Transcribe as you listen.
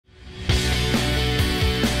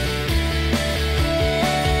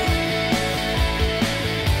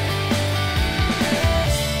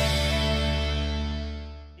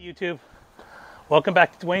YouTube? Welcome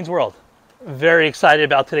back to Dwayne's World. Very excited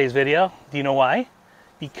about today's video. Do you know why?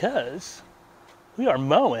 Because we are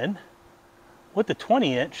mowing with the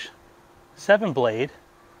 20-inch 7-blade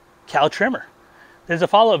cow trimmer. There's a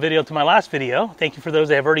follow-up video to my last video. Thank you for those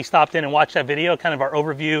that have already stopped in and watched that video, kind of our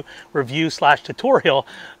overview, review / tutorial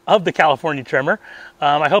of the California trimmer.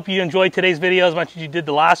 I hope you enjoyed today's video as much as you did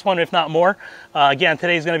the last one, if not more. Again,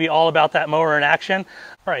 today's going to be all about that mower in action.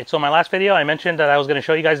 All right, so in my last video, I mentioned that I was going to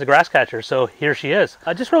show you guys the grass catcher, so here she is.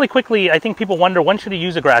 Just really quickly, I think people wonder, when should you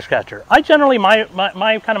use a grass catcher? I generally,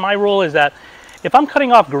 my rule is that if I'm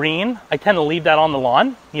cutting off green, I tend to leave that on the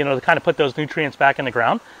lawn, you know, to kind of put those nutrients back in the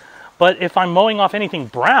ground. But if I'm mowing off anything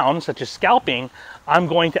brown, such as scalping, I'm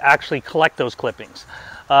going to actually collect those clippings.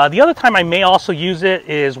 The other time I may also use it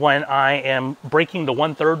is when I am breaking the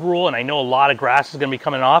 1/3 rule and I know a lot of grass is going to be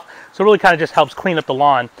coming off. So it really kind of just helps clean up the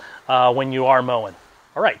lawn when you are mowing.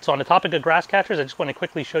 All right, so on the topic of grass catchers, I just want to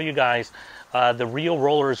quickly show you guys the Real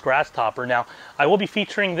Rollers grass topper. Now, I will be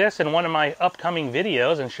featuring this in one of my upcoming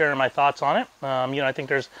videos and sharing my thoughts on it. You know, I think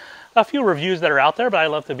there's a few reviews that are out there, but I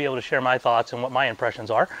love to be able to share my thoughts and what my impressions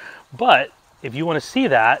are. But if you want to see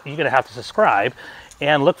that, you're going to have to subscribe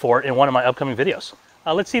and look for it in one of my upcoming videos.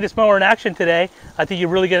 Let's see this mower in action today. I think you're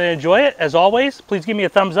really going to enjoy it. As always, please give me a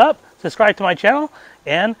thumbs up, subscribe to my channel,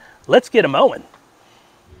 and let's get a mowing.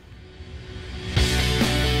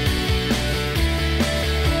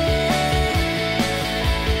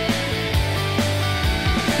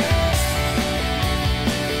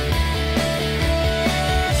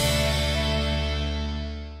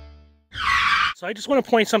 So I just want to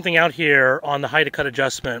point something out here on the height of cut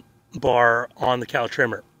adjustment bar on the cow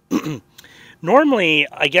trimmer. Normally,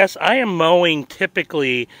 I guess I am mowing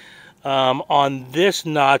typically on this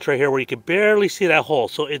notch right here where you can barely see that hole.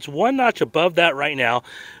 So it's one notch above that right now,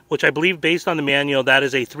 which I believe based on the manual, that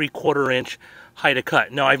is a 3/4 inch height of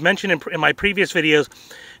cut. Now I've mentioned in my previous videos,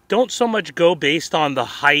 don't so much go based on the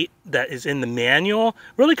height that is in the manual.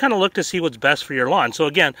 Really kind of look to see what's best for your lawn. So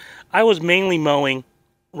again, I was mainly mowing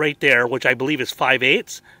right there, which I believe is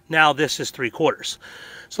 5/8. Now this is 3/4.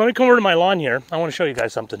 So let me come over to my lawn here. I want to show you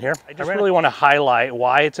guys something here. I really want to highlight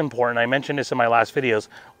why it's important. I mentioned this in my last videos,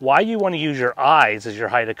 why you want to use your eyes as your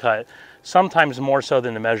height of cut, sometimes more so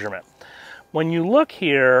than the measurement. When you look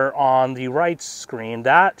here on the right screen,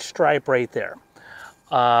 that stripe right there,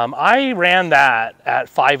 I ran that at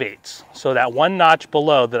 5/8. So that one notch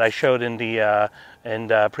below that I showed in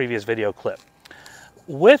the previous video clip.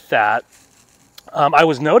 With that, I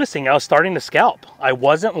was noticing I was starting to scalp. I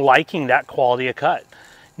wasn't liking that quality of cut.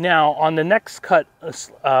 Now, on the next cut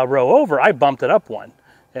row over, I bumped it up one.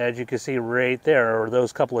 As you can see right there, or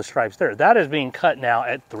those couple of stripes there. That is being cut now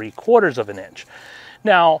at 3/4 inch.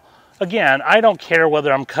 Now, again, I don't care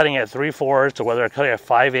whether I'm cutting at 3/4 or whether I'm cutting at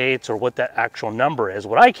 5/8 or what that actual number is.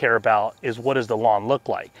 What I care about is what does the lawn look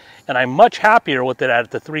like. And I'm much happier with it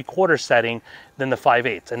at the 3/4 setting than the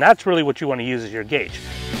 5/8. And that's really what you want to use as your gauge.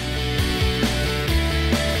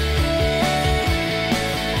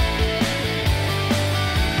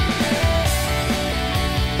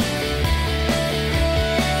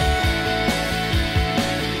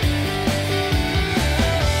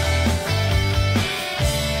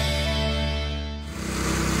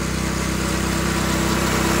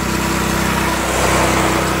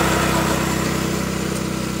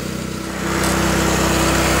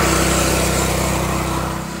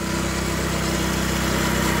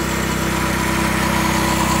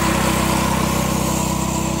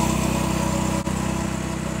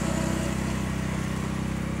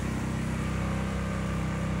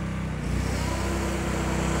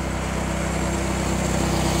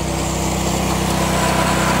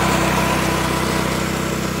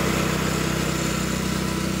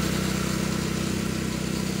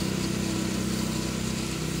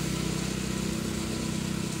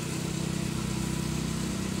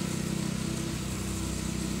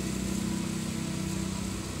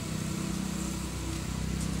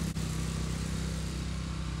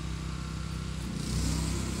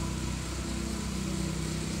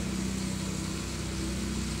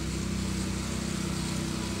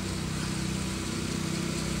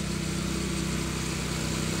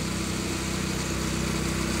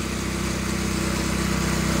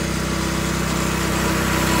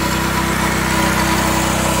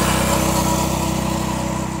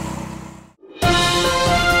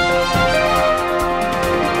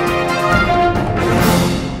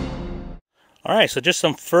 All right, so just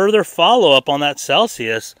some further follow-up on that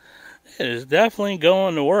Celcius. It is definitely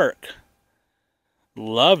going to work.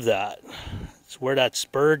 Love that. It's where that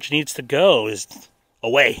spurge needs to go, is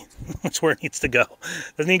away. That's where it needs to go.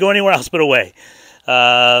 Doesn't need to go anywhere else but away.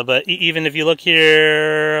 But even if you look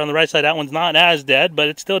here on the right side, that one's not as dead, but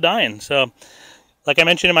it's still dying. So like I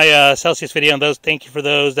mentioned in my Celcius video, and thank you for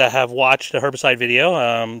those that have watched the herbicide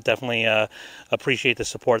video. Definitely appreciate the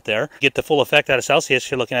support there. Get the full effect out of Celcius,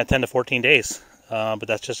 you're looking at 10 to 14 days. But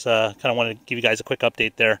that's just kind of wanted to give you guys a quick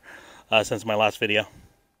update there since my last video.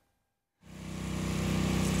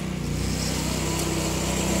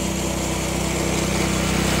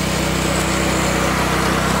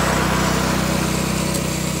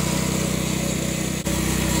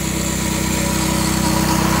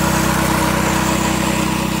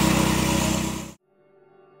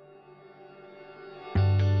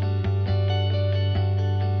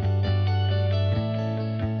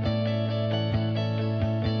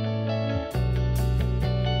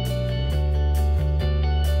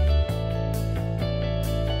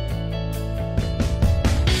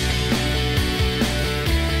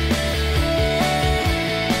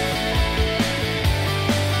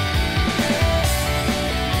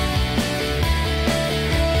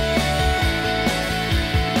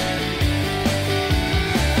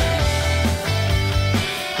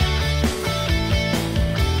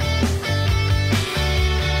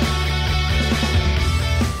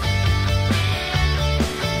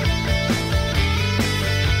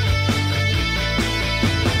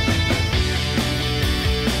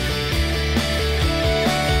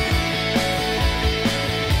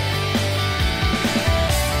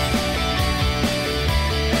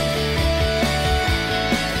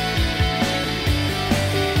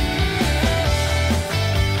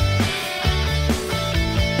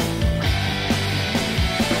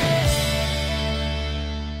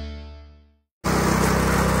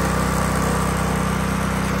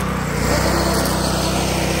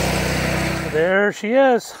 There she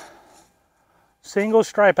is. Single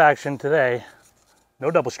stripe action today.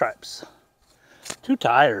 No double stripes. Too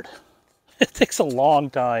tired. It takes a long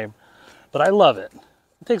time, but I love it.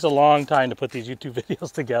 It takes a long time to put these YouTube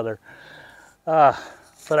videos together. But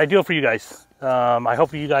I do it for you guys. I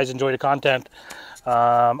hope you guys enjoy the content.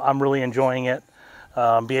 I'm really enjoying it.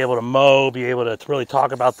 Be able to mow, be able to really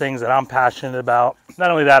talk about things that I'm passionate about.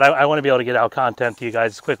 Not only that, I want to be able to get out content to you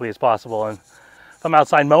guys as quickly as possible. And if I'm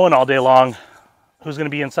outside mowing all day long, who's going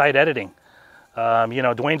to be inside editing? You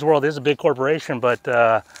know, Dwayne's World is a big corporation, but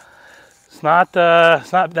it's not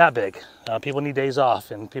that big. People need days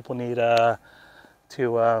off, and people need to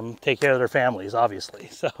take care of their families, obviously.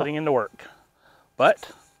 So putting into work.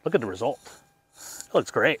 But look at the result. It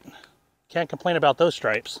looks great. Can't complain about those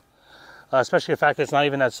stripes. Especially the fact that it's not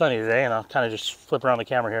even that sunny today, and I'll kind of just flip around the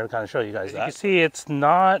camera here to kind of show you guys that. You can see it's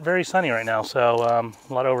not very sunny right now, so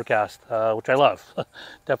a lot of overcast, which I love.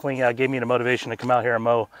 Definitely gave me the motivation to come out here and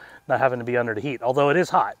mow, not having to be under the heat. Although it is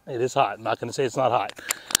hot. It is hot. I'm not going to say it's not hot.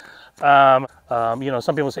 You know,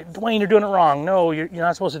 some people say, Dwayne, you're doing it wrong. No, you're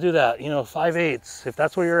not supposed to do that. You know, 5/8. If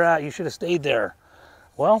that's where you're at, you should have stayed there.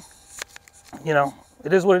 Well, you know,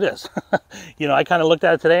 it is what it is. You know, I kind of looked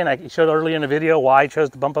at it today, and I showed earlier in the video why I chose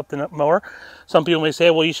to bump up the mower. Some people may say,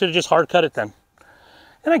 well, you should have just hard cut it then.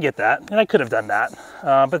 And I get that, and I could have done that.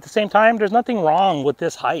 But at the same time, there's nothing wrong with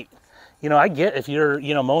this height. You know, I get if you're,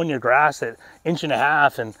 you know, mowing your grass at 1.5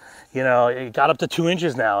 inches and, you know, it got up to 2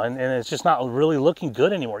 inches now, and it's just not really looking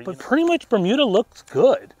good anymore. But pretty much Bermuda looks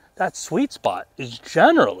good. That sweet spot is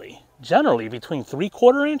generally between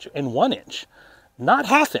 3/4 inch and 1 inch, not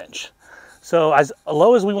 1/2 inch. So as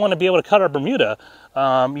low as we want to be able to cut our Bermuda,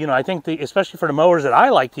 you know, I think especially for the mowers that I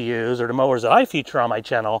like to use or the mowers that I feature on my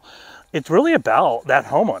channel, it's really about that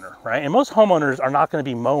homeowner, right? And most homeowners are not going to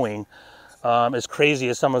be mowing as crazy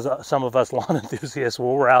as some of us lawn enthusiasts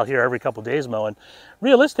where we're out here every couple of days mowing.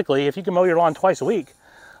 Realistically, if you can mow your lawn twice a week,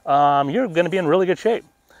 you're going to be in really good shape.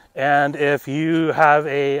 And if you have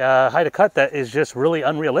a height of cut that is just really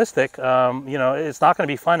unrealistic, you know, it's not going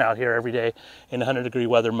to be fun out here every day in 100-degree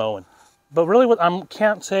weather mowing. But really, I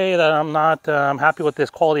can't say that I'm not happy with this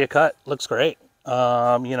quality of cut. Looks great. You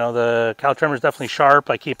know, the cow trimmer is definitely sharp.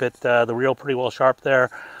 I keep it the reel pretty well sharp there.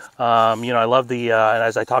 You know, I love the and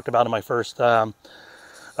as I talked about in my first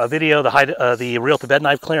video, the reel to bed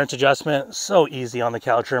knife clearance adjustment. So easy on the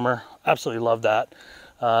cow trimmer. Absolutely love that.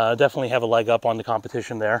 Definitely have a leg up on the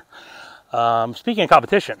competition there. Speaking of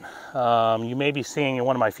competition, you may be seeing in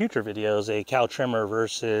one of my future videos a cow trimmer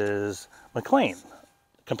versus McLean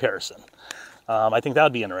comparison. I think that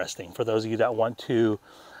would be interesting for those of you that want to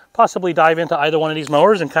possibly dive into either one of these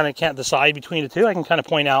mowers and kind of can't decide between the two. I can kind of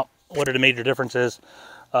point out what are the major differences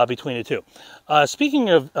between the two. Speaking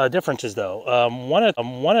of differences though, one of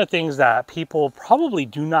the things that people probably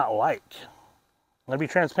do not like, I'm going to be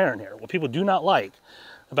transparent here, what people do not like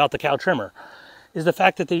about the cow trimmer is the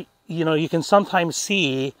fact that you know, you can sometimes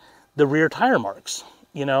see the rear tire marks.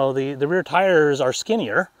 You know, the rear tires are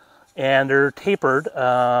skinnier and they're tapered,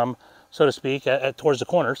 so to speak, towards the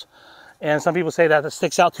corners. And some people say that it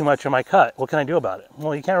sticks out too much in my cut. What can I do about it?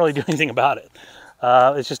 Well, you can't really do anything about it.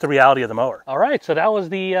 It's just the reality of the mower. All right, so that was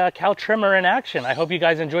the cow trimmer in action. I hope you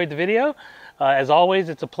guys enjoyed the video. As always,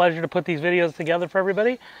 it's a pleasure to put these videos together for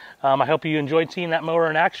everybody. I hope you enjoyed seeing that mower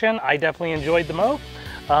in action. I definitely enjoyed the mow.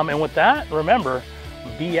 And with that, remember,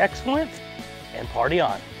 be excellent and party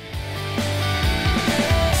on.